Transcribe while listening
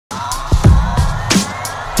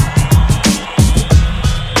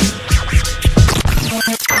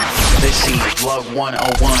Vlog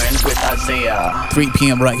 101 with Isaiah. 3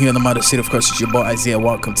 p.m. right here in the Mother City. Of course, it's your boy Isaiah.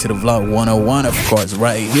 Welcome to the Vlog 101, of course,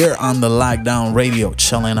 right here on the Lockdown Radio,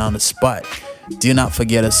 chilling on the spot. Do not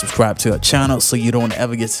forget to subscribe to our channel so you don't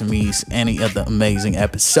ever get to miss any of the amazing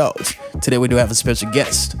episodes. Today we do have a special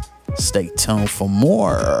guest. Stay tuned for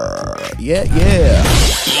more. Yeah.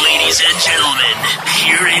 Ladies and gentlemen,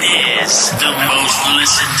 here it is. The most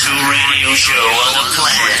listened to radio show on the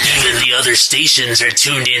planet. Even the other stations are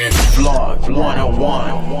tuned in. Vlog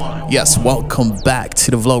 101. Yes, welcome back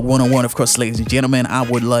to the Vlog 101. Of course, ladies and gentlemen, I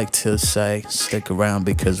would like to say stick around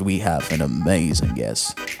because we have an amazing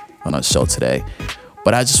guest on our show today.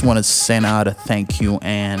 But I just want to send out a thank you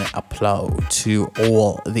and applaud to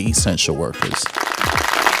all the essential workers.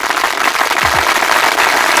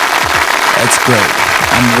 That's great.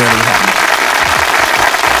 I'm really happy.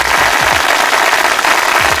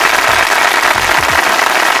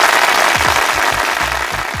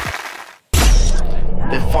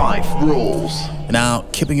 The 5 rules. Now,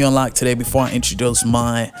 keeping you on lock today before I introduce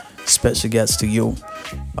my special guest to you.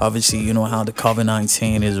 Obviously, you know how the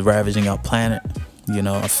COVID-19 is ravaging our planet, you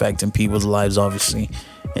know, affecting people's lives, obviously,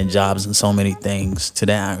 and jobs and so many things.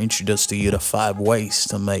 Today, I introduce to you the 5 ways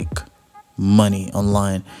to make money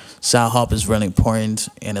online. Side hustle is really important,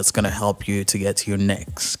 and it's going to help you to get to your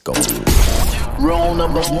next goal. Rule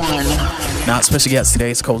number 1. Now, special guest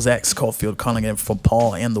today is Zack Schofield, calling in from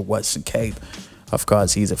Paul in the Western Cape. Of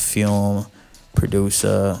course, he's a film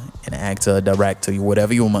producer, an actor, director,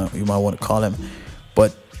 whatever you might want to call him.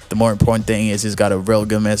 But the more important thing is he's got a real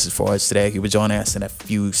good message for us today. He will join us in a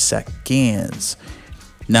few seconds.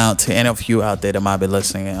 Now, to any of you out there that might be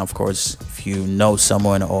listening, and of course, if you know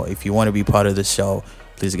someone or if you want to be part of the show,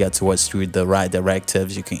 please get to us through the right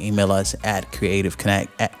directives. You can email us at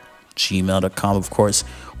creativeconnect@gmail.com, of course,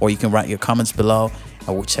 or you can write your comments below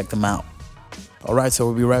and we'll check them out. All right, so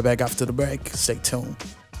we'll be right back after the break. Stay tuned.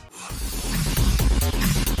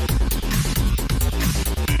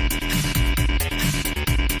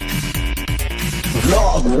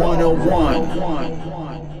 Vlog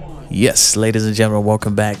 101. Yes, ladies and gentlemen,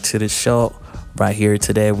 welcome back to the show. Right here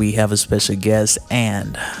today, we have a special guest,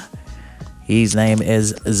 and his name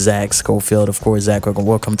is Zack Schofield. Of course, Zack,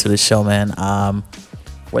 welcome to the show, man.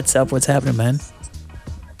 What's up? What's happening, man?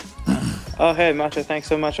 Oh, hey, Macho, thanks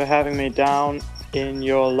so much for having me down in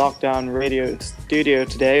your lockdown radio studio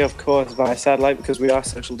today, of course, via satellite, because we are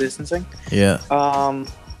social distancing. Yeah.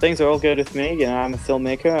 Things are all good with me. You know, I'm a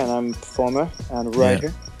filmmaker and I'm a performer and a writer.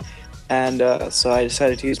 Yeah. And so I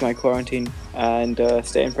decided to use my quarantine and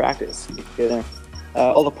stay in practice. You know,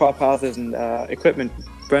 all the prop houses and equipment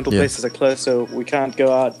rental places are closed, so we can't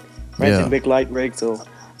go out renting big light rigs or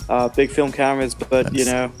big film cameras. But you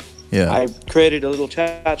know, I created a little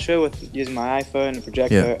chat show with using my iPhone, a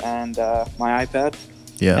projector, and my iPad.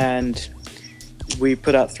 Yeah. And we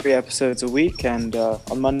put out 3 episodes a week, and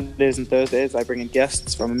on Mondays and Thursdays I bring in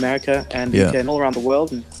guests from America and UK and all around the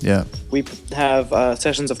world. And we have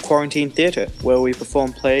sessions of quarantine theatre where we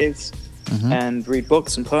perform plays and read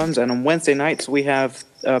books and poems. And on Wednesday nights we have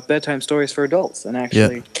bedtime stories for adults. And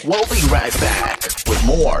actually, we'll be right back with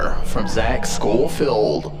more from Zack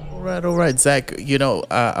Schofield. All right, Zack. You know,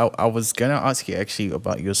 I was gonna ask you actually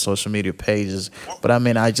about your social media pages, but I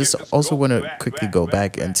mean, I just also want to quickly go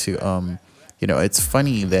back into you know, it's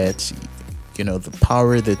funny that, you know, the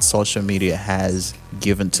power that social media has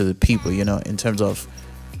given to the people, you know, in terms of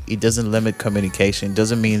it doesn't limit communication. It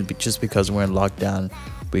doesn't mean just because we're in lockdown,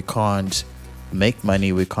 we can't make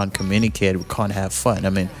money, we can't communicate, we can't have fun.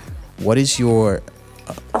 I mean, what is your,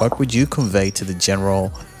 what would you convey to the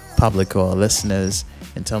general public or listeners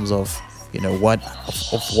in terms of, you know, what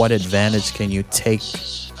advantage can you take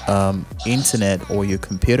internet or your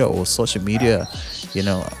computer or social media, you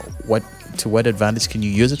know, to what advantage can you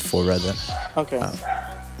use it for, rather? Okay.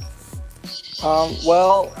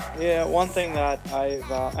 Well, yeah, one thing that I've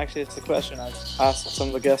actually, it's a question I've asked some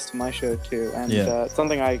of the guests on my show too, and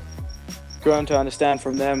something I've grown to understand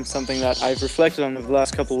from them, something that I've reflected on over the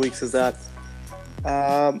last couple of weeks, is that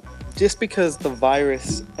just because the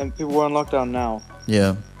virus, and people are on lockdown now,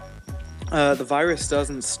 the virus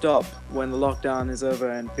doesn't stop when the lockdown is over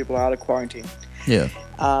and people are out of quarantine.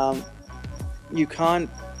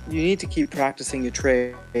 You need to keep practicing your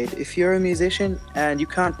trade. If you're a musician and you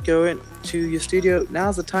can't go into your studio,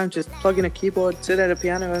 now's the time to plug in a keyboard, sit at a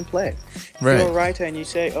piano and play. If you're a writer and you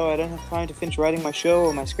say, oh, I don't have time to finish writing my show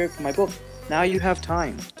or my script or my book, now you have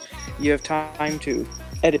time. You have time to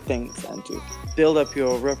edit things and to build up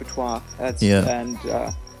your repertoire and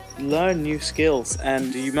learn new skills.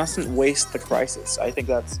 And you mustn't waste the crisis. I think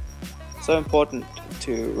that's so important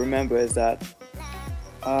to remember, is that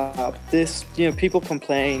this, people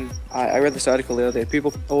complain. I read this article the other day.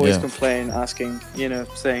 People always Yeah. complain, asking,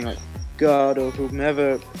 saying like God or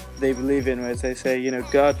whomever they believe in, where they say,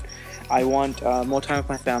 God, I want more time with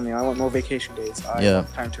my family. I want more vacation days. I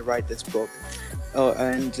want time to write this book, or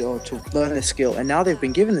to learn this skill. And now they've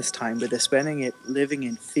been given this time, but they're spending it living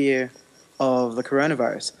in fear of the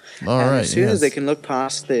coronavirus. As soon as they can look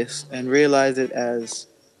past this and realize it as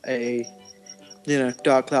a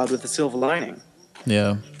dark cloud with a silver lining,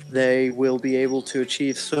 they will be able to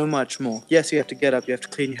achieve so much more. Yes, you have to get up, you have to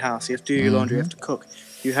clean your house, you have to do your laundry, you have to cook,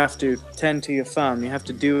 you have to tend to your farm, you have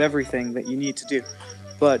to do everything that you need to do.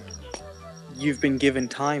 But you've been given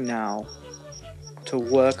time now to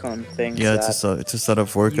work on things to sort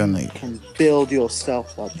of work on it. You can build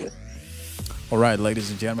yourself up with. All right,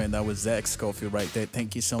 ladies and gentlemen, that was Zack Schofield right there.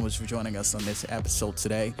 Thank you so much for joining us on this episode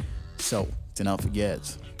today. So do not forget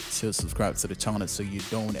to subscribe to the channel so you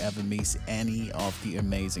don't ever miss any of the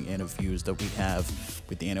amazing interviews that we have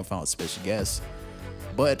with the NFL special guests.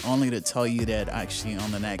 But only to tell you that actually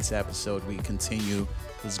on the next episode, we continue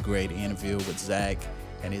this great interview with Zack,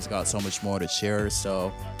 and he's got so much more to share.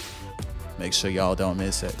 So make sure y'all don't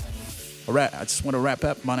miss it. All right, I just want to wrap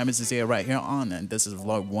up. My name is Zack right here on, and this is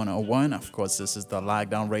Vlog 101. Of course, this is the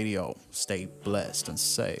Lockdown Radio. Stay blessed and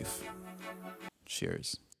safe.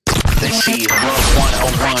 Cheers. This is Vlog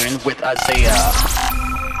 101 with Isaiah.